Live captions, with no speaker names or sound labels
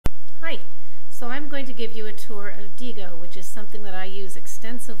So I'm going to give you a tour of Diigo, which is something that I use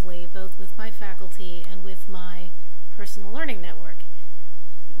extensively both with my faculty and with my personal learning network.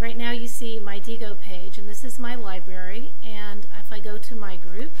 Right now you see my Diigo page, and this is my library, and if I go to my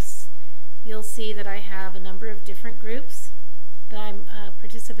groups, you'll see that I have a number of different groups that I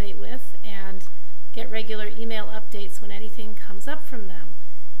participate with and get regular email updates when anything comes up from them.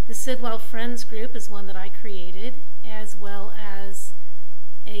 The Sidwell Friends group is one that I created, as well as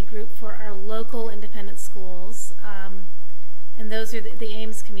a group for our local independent schools, and those are the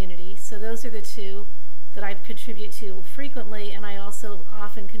Ames community. So those are the two that I contribute to frequently, and I also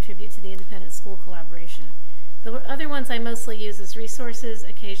often contribute to the independent school collaboration. The other ones I mostly use as resources,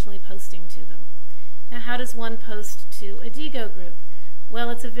 occasionally posting to them. Now, how does one post to a Diigo group?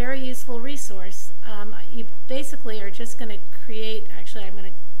 Well, it's a very useful resource. You basically are just going to create, actually I'm going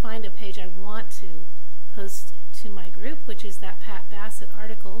to find a page I want to post to my group, which is that Pat Bassett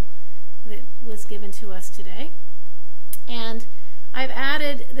article that was given to us today. And I've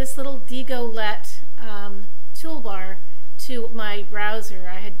added this little Diigo-let toolbar to my browser.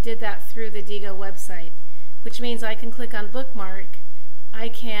 I did that through the Diigo website, which means I can click on bookmark. I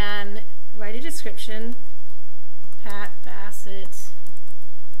can write a description, Pat Bassett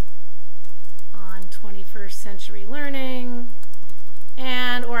on 21st century learning,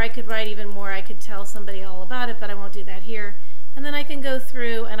 or I could write even more. I could tell somebody all about it, but I won't do that here. And then I can go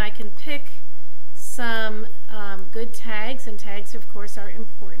through and I can pick some good tags, and tags of course are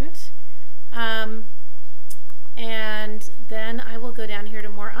important. And then I will go down here to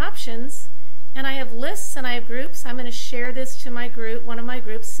more options, and I have lists and I have groups. I'm going to share this to my group. One of my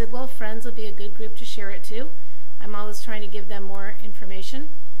groups, Sidwell Friends, would be a good group to share it to. I'm always trying to give them more information.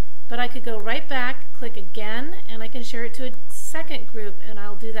 But I could go right back, click again, and I can share it to a second group, and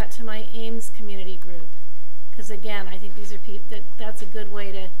I'll do that to my Ames community group. Because again, I think these are that's a good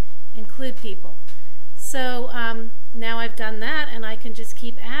way to include people. So now I've done that, and I can just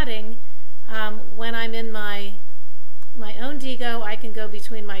keep adding. When I'm in my own Diigo, I can go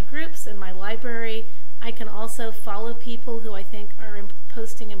between my groups and my library. I can also follow people who I think are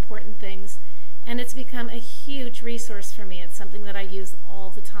posting important things, and it's become a huge resource for me. It's something that I use all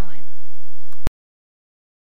the time.